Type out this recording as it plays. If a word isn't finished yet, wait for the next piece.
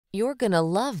You're gonna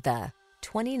love the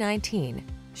 2019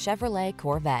 Chevrolet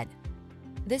Corvette.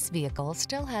 This vehicle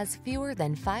still has fewer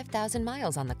than 5,000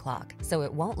 miles on the clock, so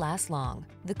it won't last long.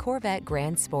 The Corvette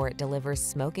Grand Sport delivers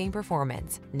smoking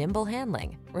performance, nimble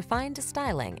handling, refined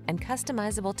styling, and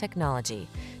customizable technology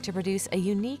to produce a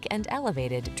unique and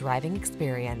elevated driving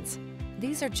experience.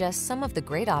 These are just some of the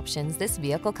great options this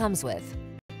vehicle comes with: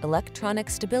 electronic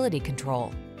stability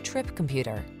control, trip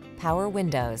computer, power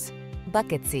windows,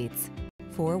 bucket seats,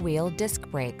 four-wheel disc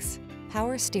brakes,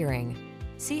 power steering.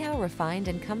 See how refined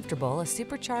and comfortable a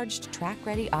supercharged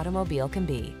track-ready automobile can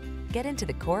be. Get into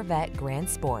the Corvette Grand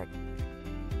Sport.